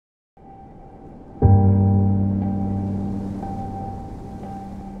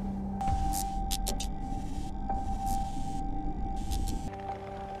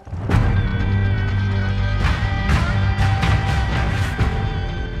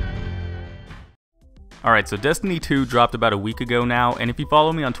Alright, so Destiny 2 dropped about a week ago now, and if you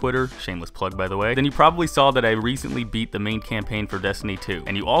follow me on Twitter, shameless plug by the way, then you probably saw that I recently beat the main campaign for Destiny 2,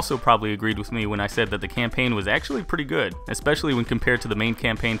 and you also probably agreed with me when I said that the campaign was actually pretty good, especially when compared to the main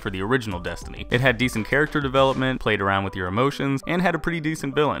campaign for the original Destiny. It had decent character development, played around with your emotions, and had a pretty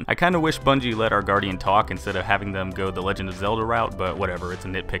decent villain. I kinda wish Bungie let our Guardian talk instead of having them go the Legend of Zelda route, but whatever, it's a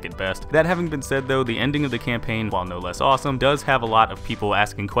nitpick at best. That having been said though, the ending of the campaign, while no less awesome, does have a lot of people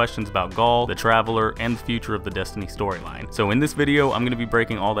asking questions about Ghaul, the Traveler, and the future of the Destiny storyline. So in this video, I'm going to be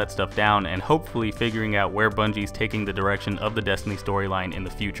breaking all that stuff down and hopefully figuring out where Bungie's taking the direction of the Destiny storyline in the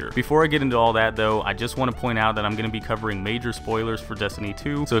future. Before I get into all that though, I just want to point out that I'm going to be covering major spoilers for Destiny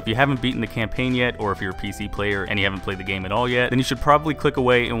 2, so if you haven't beaten the campaign yet, or if you're a PC player and you haven't played the game at all yet, then you should probably click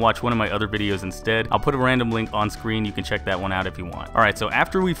away and watch one of my other videos instead. I'll put a random link on screen, you can check that one out if you want. Alright, so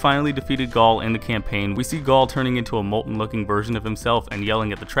after we finally defeated Ghaul in the campaign, we see Ghaul turning into a molten looking version of himself and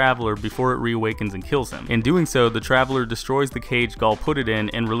yelling at the Traveler before it reawakens and kills him. In doing so, the Traveler destroys the cage Ghaul put it in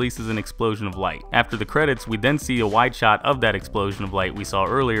and releases an explosion of light. After the credits, we then see a wide shot of that explosion of light we saw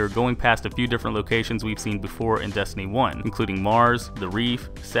earlier going past a few different locations we've seen before in Destiny 1, including Mars, the Reef,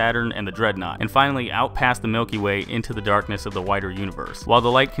 Saturn, and the Dreadnought, and finally out past the Milky Way into the darkness of the wider universe. While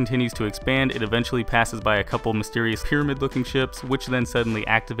the light continues to expand, it eventually passes by a couple mysterious pyramid-looking ships, which then suddenly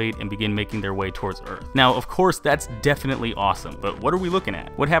activate and begin making their way towards Earth. Now, of course, that's definitely awesome, but what are we looking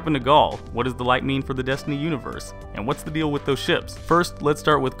at? What happened to Ghaul? What does the light mean for the Destiny universe? And what's the deal with those ships? First, let's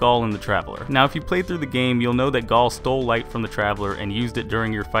start with Ghaul and the Traveler. Now, if you played through the game, you'll know that Ghaul stole light from the Traveler and used it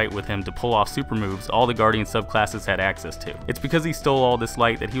during your fight with him to pull off super moves all the Guardian subclasses had access to. It's because he stole all this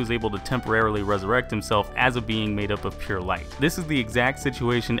light that he was able to temporarily resurrect himself as a being made up of pure light. This is the exact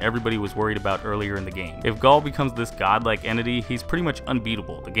situation everybody was worried about earlier in the game. If Ghaul becomes this godlike entity, he's pretty much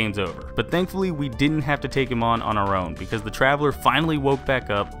unbeatable. The game's over. But thankfully, we didn't have to take him on our own, because the Traveler finally woke back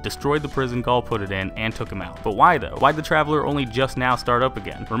up, destroyed the prison Ghaul put it in, and took him out. But why though? Why'd the Traveler only just now start up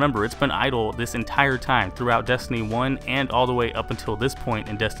again? Remember, it's been idle this entire time throughout Destiny 1 and all the way up until this point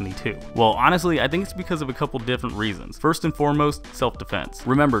in Destiny 2. Well, honestly, I think it's because of a couple different reasons. First and foremost, self-defense.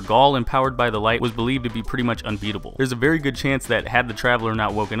 Remember, Ghaul, empowered by the light, was believed to be pretty much unbeatable. There's a very good chance that had the Traveler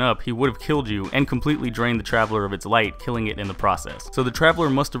not woken up, he would have killed you and completely drained the Traveler of its light, killing it in the process. So the Traveler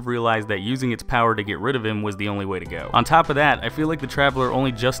must have realized that using its power to get rid of him was the only way to go. On top of that, I feel like the Traveler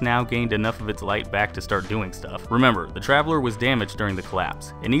only just now gained enough of its light back to start doing stuff. Remember, the Traveler was damaged during the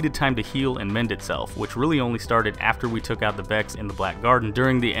collapse. It needed time to heal and mend itself, which really only started after we took out the Vex in the Black Garden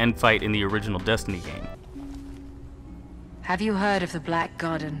during the end fight in the original Destiny game. Have you heard of the Black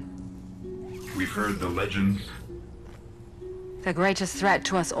Garden? We've heard the legends. The greatest threat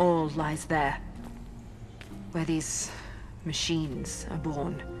to us all lies there, where these machines are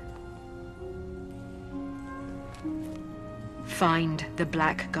born. Find the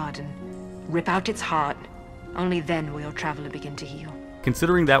Black Garden, rip out its heart, only then will your Traveler begin to heal.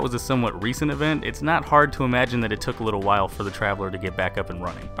 Considering that was a somewhat recent event, it's not hard to imagine that it took a little while for the Traveler to get back up and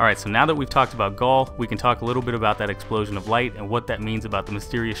running. Alright, so now that we've talked about Ghaul, we can talk a little bit about that explosion of light and what that means about the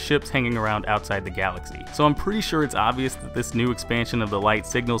mysterious ships hanging around outside the galaxy. So I'm pretty sure it's obvious that this new expansion of the light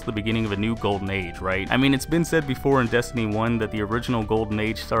signals the beginning of a new golden age, right? I mean, it's been said before in Destiny 1 that the original golden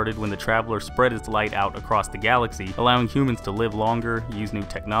age started when the Traveler spread its light out across the galaxy, allowing humans to live longer, use new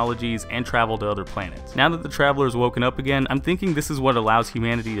technologies, and travel to other planets. Now that the Traveler's woken up again, I'm thinking this is what allows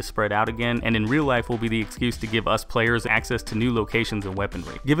humanity to spread out again, and in real life will be the excuse to give us players access to new locations and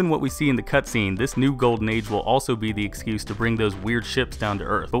weaponry. Given what we see in the cutscene, this new golden age will also be the excuse to bring those weird ships down to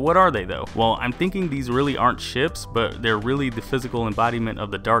Earth. But what are they though? Well, I'm thinking these really aren't ships, but they're really the physical embodiment of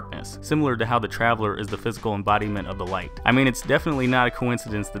the darkness, similar to how the Traveler is the physical embodiment of the light. I mean, it's definitely not a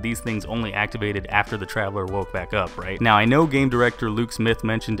coincidence that these things only activated after the Traveler woke back up, right? Now, I know game director Luke Smith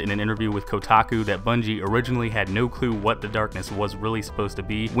mentioned in an interview with Kotaku that Bungie originally had no clue what the darkness was really supposed to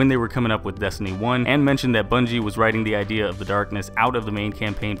be when they were coming up with Destiny 1, and mentioned that Bungie was writing the idea of the darkness out of the main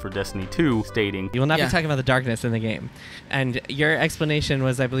campaign for Destiny 2, stating, "You will not be talking about the darkness in the game." And your explanation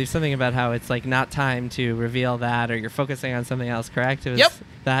was, I believe, something about how it's like not time to reveal that, or you're focusing on something else, correct? It was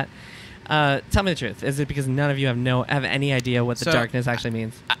that. Tell me the truth. Is it because none of you have any idea what the darkness actually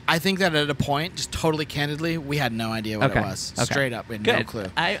means? I think that at a point, just totally candidly, we had no idea what it was. Straight up, we had no clue.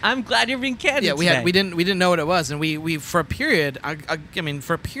 I'm glad you're being candid. Yeah, we didn't know what it was, and we for a period,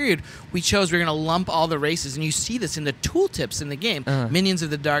 for a period, we chose we were gonna lump all the races, and you see this in the tooltips in the game, minions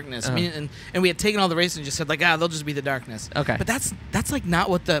of the darkness, and we had taken all the races and just said like, they'll just be the darkness. Okay. But that's like not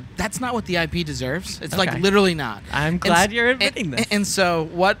what the IP deserves. It's like literally not. I'm glad you're admitting this. And so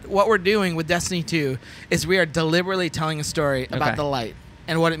what we're doing with Destiny 2 is we are deliberately telling a story about the light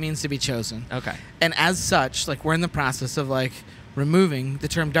and what it means to be chosen. Okay. And as such, like, we're in the process of like removing the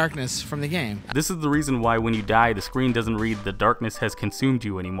term darkness from the game. This is the reason why when you die, the screen doesn't read "the darkness has consumed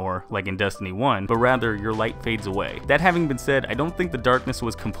you" anymore, like in Destiny 1, but rather your light fades away. That having been said, I don't think the darkness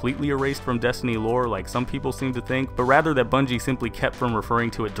was completely erased from Destiny lore like some people seem to think, but rather that Bungie simply kept from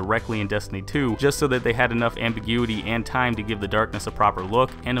referring to it directly in Destiny 2, just so that they had enough ambiguity and time to give the darkness a proper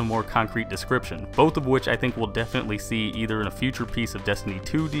look and a more concrete description, both of which I think we'll definitely see either in a future piece of Destiny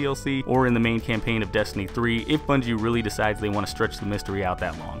 2 DLC or in the main campaign of Destiny 3 if Bungie really decides they want to stretch the mystery out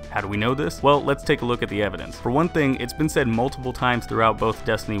that long. How do we know this? Well, let's take a look at the evidence. For one thing, it's been said multiple times throughout both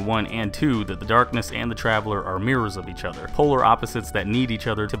Destiny 1 and 2 that the darkness and the Traveler are mirrors of each other, polar opposites that need each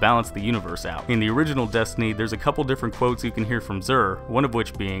other to balance the universe out. In the original Destiny, there's a couple different quotes you can hear from Xur, one of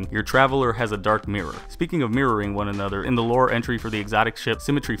which being, "Your Traveler has a dark mirror." Speaking of mirroring one another, in the lore entry for the exotic ship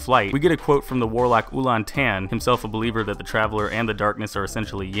Symmetry Flight, we get a quote from the warlock Ulan Tan, himself a believer that the Traveler and the darkness are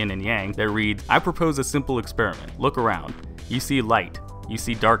essentially yin and yang, that reads, "I propose a simple experiment. Look around. You see light. You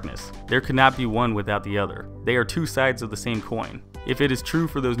see darkness. There could not be one without the other. They are two sides of the same coin. If it is true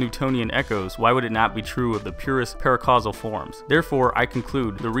for those Newtonian echoes, why would it not be true of the purest paracausal forms? Therefore, I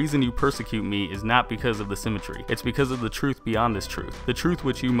conclude, the reason you persecute me is not because of the symmetry. It's because of the truth beyond this truth, the truth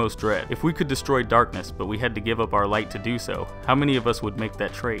which you most dread. If we could destroy darkness, but we had to give up our light to do so, how many of us would make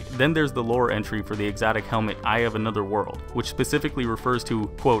that trade?" Then there's the lore entry for the exotic helmet Eye of Another World, which specifically refers to,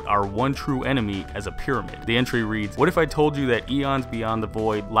 quote, "our one true enemy" as a pyramid. The entry reads, "What if I told you that eons beyond the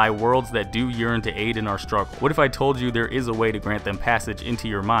void lie worlds that do yearn to aid in our struggle? What if I told you there is a way to grant them passage into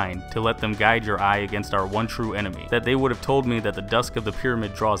your mind, to let them guide your eye against our one true enemy? That they would have told me that the dusk of the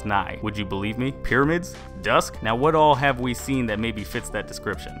pyramid draws nigh. Would you believe me? Pyramids? Dusk? Now what all have we seen that maybe fits that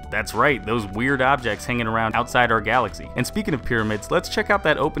description?" That's right, those weird objects hanging around outside our galaxy. And speaking of pyramids, let's check out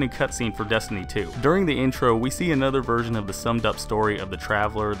that opening cutscene for Destiny 2. During the intro, we see another version of the summed up story of the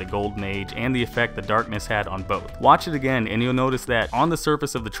Traveler, the Golden Age, and the effect the darkness had on both. Watch it again and you'll notice that on the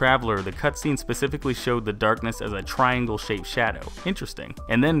surface of the Traveler, the cutscene specifically showed the darkness as a triangle-shaped shadow. Interesting.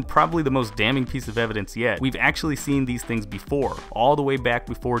 And then, probably the most damning piece of evidence yet, we've actually seen these things before, all the way back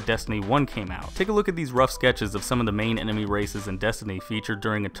before Destiny 1 came out. Take a look at these rough sketches of some of the main enemy races in Destiny featured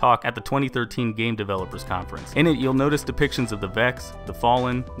during a talk at the 2013 Game Developers Conference. In it, you'll notice depictions of the Vex, the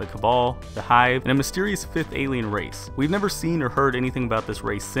Fallen, the Cabal, the Hive, and a mysterious fifth alien race. We've never seen or heard anything about this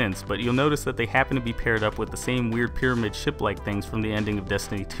race since, but you'll notice that they happen to be paired up with the same weird pyramid ship-like things from the ending of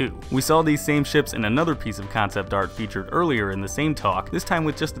Destiny 2. We saw these same ships in another piece of concept art featured earlier in the same talk, this time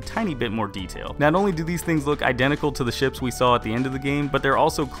with just a tiny bit more detail. Not only do these things look identical to the ships we saw at the end of the game, but they're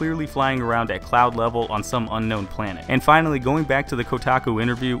also clearly flying around at cloud level on some unknown planet. And finally, going back to the Kotaku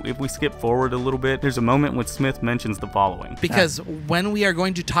interview, if we skip forward a little bit, there's a moment when Smith mentions the following. Because when we are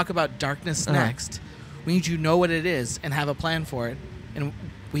going to talk about darkness next, we need you to know what it is and have a plan for it. And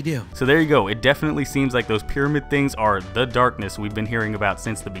we do. So there you go, it definitely seems like those pyramid things are the darkness we've been hearing about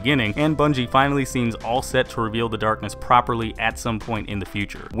since the beginning, and Bungie finally seems all set to reveal the darkness properly at some point in the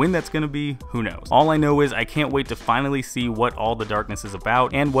future. When that's gonna be, who knows. All I know is I can't wait to finally see what all the darkness is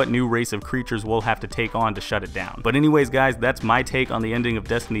about, and what new race of creatures we'll have to take on to shut it down. But anyways guys, that's my take on the ending of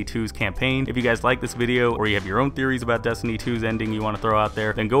Destiny 2's campaign. If you guys like this video, or you have your own theories about Destiny 2's ending you want to throw out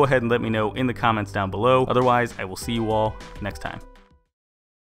there, then go ahead and let me know in the comments down below. Otherwise, I will see you all next time.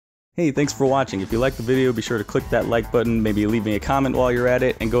 Hey, thanks for watching. If you liked the video, be sure to click that like button, maybe leave me a comment while you're at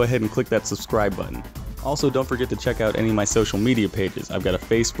it, and go ahead and click that subscribe button. Also, don't forget to check out any of my social media pages. I've got a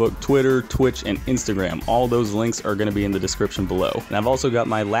Facebook, Twitter, Twitch, and Instagram. All those links are going to be in the description below. And I've also got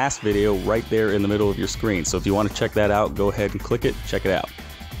my last video right there in the middle of your screen, so if you want to check that out, go ahead and click it, check it out.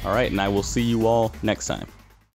 Alright, and I will see you all next time.